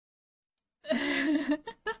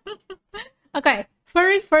Okay,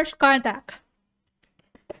 furry first contact.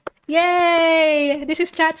 Yay! This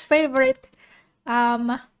is chat's favorite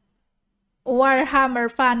Warhammer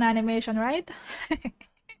fan animation, right?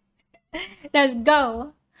 Let's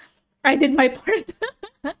go. I did my part.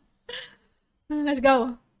 Let's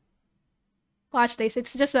go. Watch this.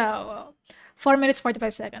 It's just 4 minutes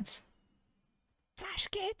 45 seconds.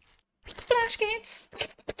 Flashgitz. Flashgitz.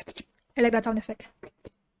 I like that sound effect.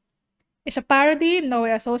 It's a parody, no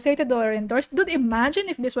way associated or endorsed. Dude, imagine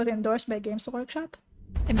if this was endorsed by Games Workshop.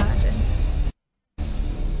 Imagine.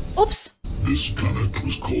 Oops. This planet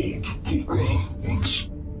was called Pulchra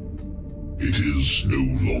once. It is no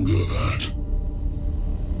longer that.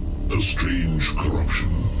 A strange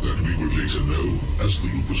corruption that we would later know as the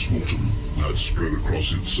lupus mortem had spread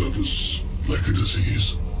across its surface like a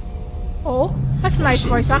disease. Oh, that's nice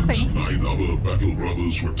voice acting. 9 other battle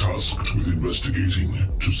brothers were tasked with investigating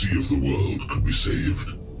to see if the world could be saved.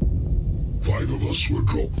 5 of us were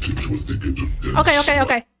dropped into a thicket of death.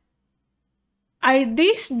 Okay. Are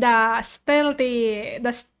these the stealthy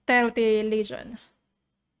legion?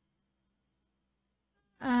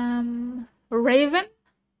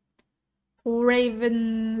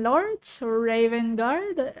 Raven Lords or Raven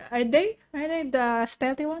Guard? Are they the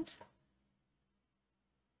stealthy ones?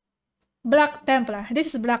 Black Templar.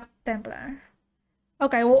 This is Black Templar.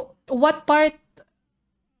 Okay, what part?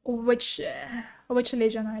 Which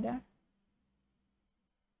legion are there?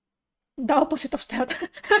 The opposite of stealth.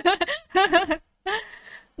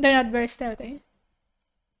 They're not very stealthy.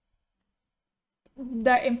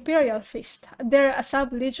 The Imperial Fist. They're a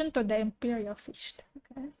sub-legion to the Imperial Fist.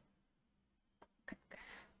 Okay.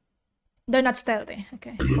 They're not stealthy.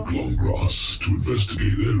 Okay. I look long grass to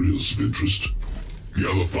investigate areas of interest. The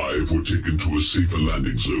other 5 were taken to a safer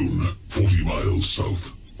landing zone, 40 miles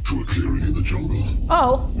south, to a clearing in the jungle.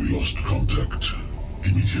 Oh. We lost contact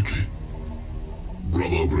immediately.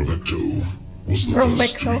 Brother Bravecto was the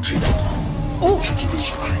first to be taken. Oh.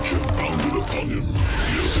 This creature bounded upon him,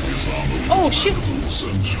 piercing his armor. Oh shit!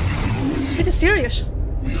 And this is serious.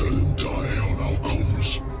 We heard him die on our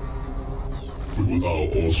comms. But with our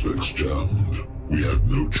auspex jammed, we had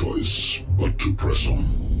no choice but to press on.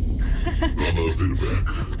 Brother Vtuber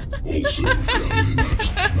also fell in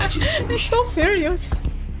that forest. It's so serious.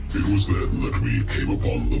 It was then that we came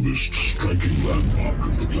upon the most striking landmark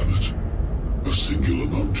of the planet. A singular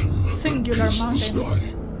mountain that pierced the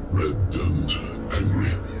sky, red and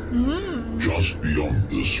angry. Just beyond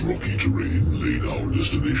this rocky terrain laid our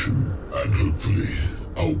destination, and hopefully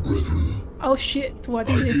our brethren. Oh shit, what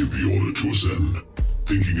is it? I gave the order to ascend,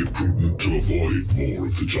 thinking it prudent to avoid more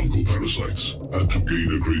of the jungle parasites, and to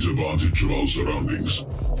gain a greater vantage of our surroundings.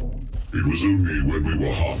 It was only when we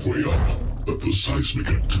were halfway up that the seismic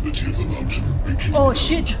activity of the mountain became apparent.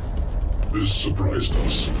 Shit! This surprised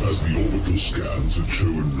us, as the orbital scans had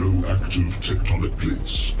shown no active tectonic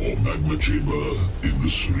plates or magma chamber in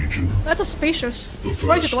this region. That's spacious. The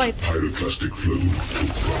Why is it first white? pyroclastic flow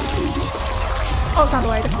took ground over. Oh, it's not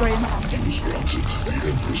white, it's green. He was granted the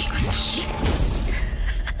Emperor's peace.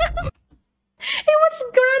 He was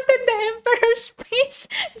granted the Emperor's peace.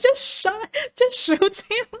 Just shoots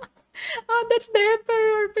him. Oh, that's the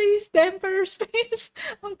Emperor's peace. The Emperor's peace.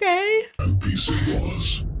 Okay. And peace it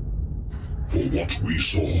was. For what we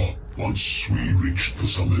saw once we reached the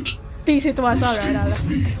summit. Peace it was, alright. With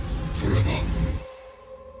me forever.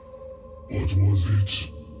 What was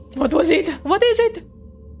it? What was it? What is it?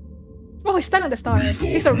 Oh, he's still on the star.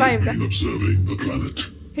 He survived. We had been observing the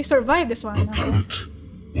planet. He survived this one. The planet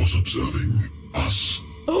was observing us.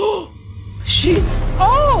 Oh! Shit!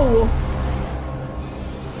 Oh!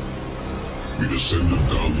 We descended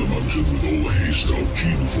down the mountain with all the haste our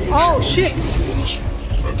keen force shit! Before us,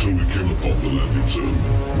 until we came upon the landing zone,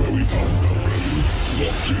 where we found our brethren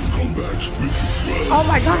locked in combat with oh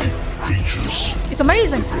my god! Creatures. It's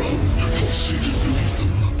amazing! The ground pulsated beneath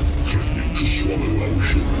them, threatening to swallow our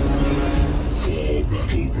ship. 4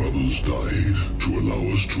 battle brothers died to allow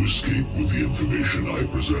us to escape with the information I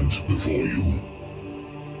present before you.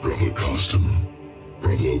 Brother Castum,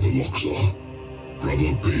 Brother Veloxar,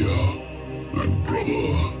 Brother Bea, and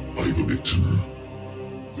Brother Ivermectin.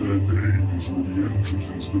 Their names will be entered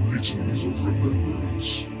into the litanies of remembrance.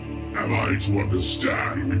 Am I to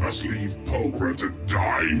understand we must leave Pulchra to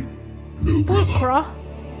die? No, brother. Pulchra?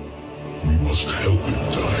 We must help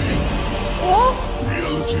it die. Oh!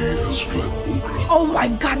 Reality has fled Pulchra. Oh my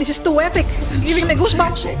god, this is too epic! It's giving me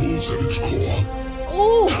goosebumps! Bubbles at its core.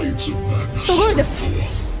 Oh! Tides of madness so good!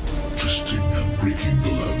 Forth, twisting and breaking the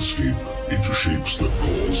landscape into shapes that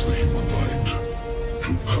cause the human mind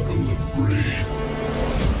to babble and bray.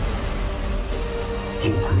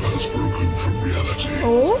 portal has broken from reality.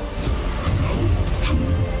 Oh? And now, too,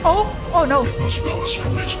 Oh? Oh no. it must pass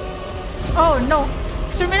from it. Oh no.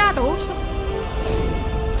 Exterminados.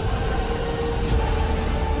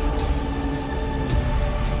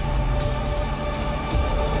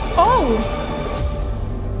 Oh!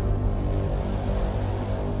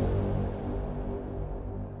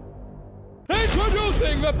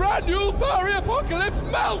 Introducing the brand new Furry Apocalypse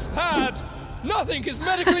mouse pad! Nothing is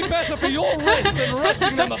medically better for your wrists than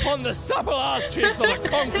resting them upon the supple ass cheeks of a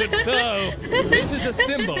conquered foe. It is a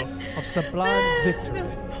symbol of sublime victory.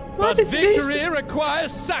 What But is this? victory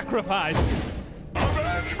requires sacrifice.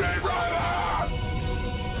 Avenge me, brother!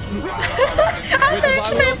 Which is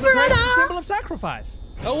why we also create the brother! symbol of sacrifice.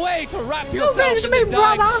 A way to wrap yourself Avenge in me, the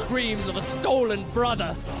dying brother! screams of a stolen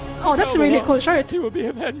brother. Oh, that's a Tell me really what, cool shirt. He will be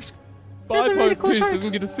avenged. That's Buy a really both cool pieces shirt.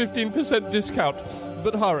 and get a 15% discount.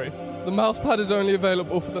 But hurry, the mouse pad is only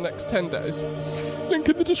available for the next 10 days. Link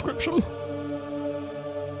in the description.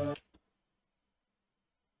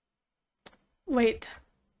 Wait.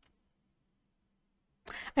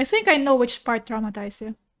 I think I know which part traumatized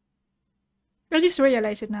you. I just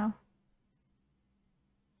realized it now.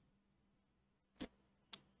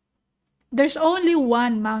 There's only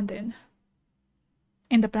one mountain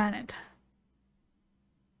in the planet.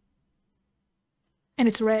 And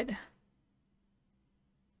it's red.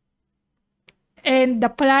 And the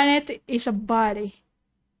planet is a body.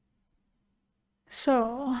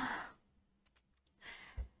 So,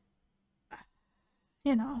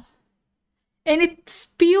 you know. And it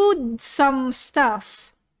spewed some stuff.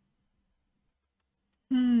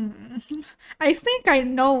 I think I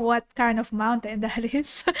know what kind of mountain that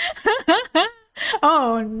is.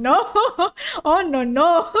 Oh no! Oh no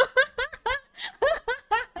no!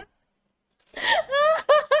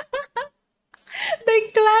 They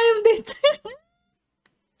climbed it.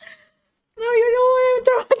 No, you know I'm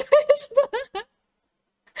traumatized.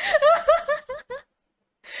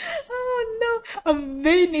 Oh no, a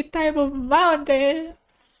veiny type of mountain.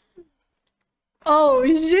 Oh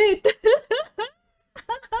shit.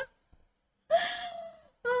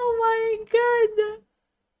 Oh my god.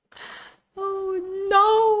 Oh no.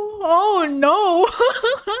 Oh no.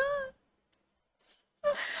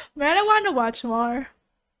 Man, I want to watch more.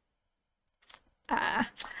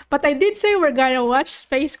 But I did say we're gonna watch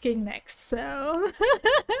Space King next, so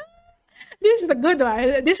this is a good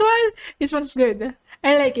one. This one's good.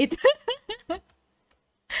 I like it.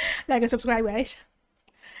 Like and subscribe, guys.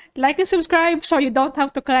 Like and subscribe so you don't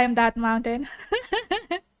have to climb that mountain.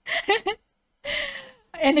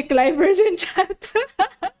 Any climbers in chat?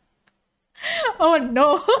 Oh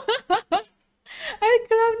no! I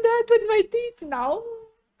climbed that with my teeth now.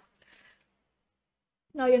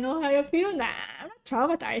 Now you know how you feel. Nah, I'm not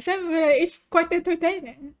traumatized. It's quite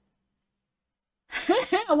entertaining.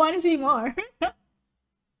 I want to see more.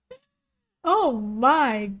 Oh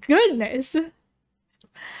my goodness.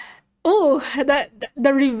 Oh,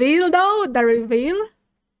 the reveal though, the reveal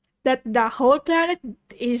that the whole planet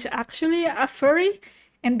is actually a furry,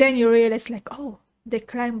 and then you realize like, oh, they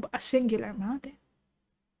climb a singular mountain.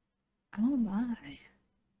 Oh my.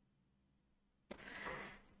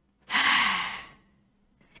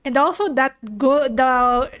 And also that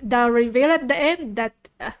the reveal at the end that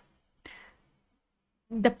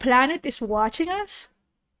the planet is watching us.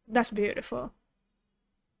 That's beautiful.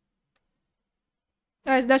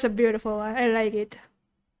 That's a beautiful one. I like it.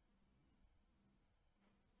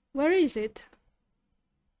 Where is it?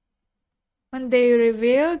 When they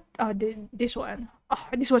revealed, oh, this one. Oh,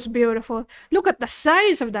 this was beautiful. Look at the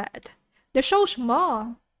size of that. They're so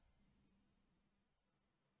small.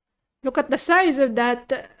 Look at the size of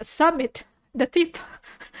that summit, the tip.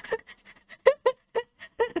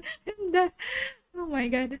 Oh my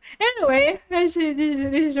god. Anyway, this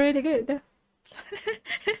is really good.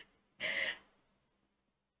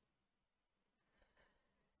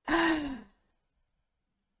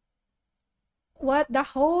 What the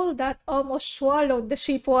hole that almost swallowed the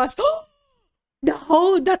ship was. The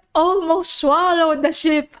hole that almost swallowed the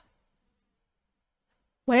ship.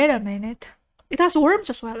 Wait a minute. It has worms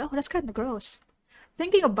as well. Oh, that's kind of gross.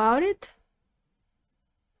 Thinking about it,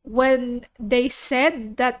 when they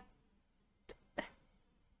said that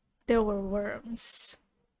there were worms.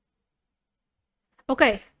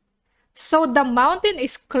 Okay, so the mountain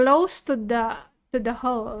is close to the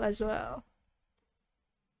hole as well.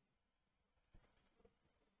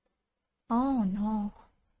 Oh no.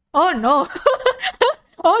 Oh no.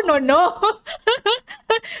 Oh no no.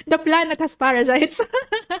 The planet has parasites.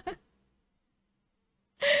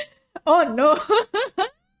 Oh no.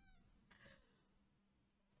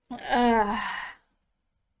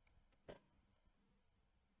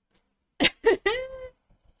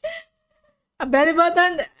 belly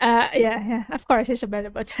button? Yeah, of course, it's a belly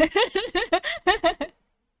button.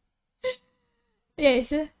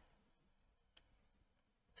 Yes.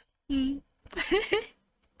 Hmm.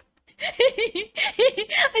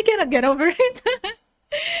 I cannot get over it.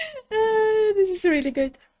 This is really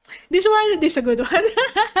good. This is a good one.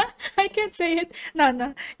 I can't say it.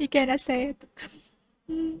 No, you cannot say it.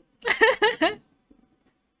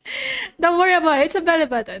 Don't worry about it. It's a belly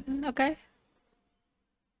button, okay?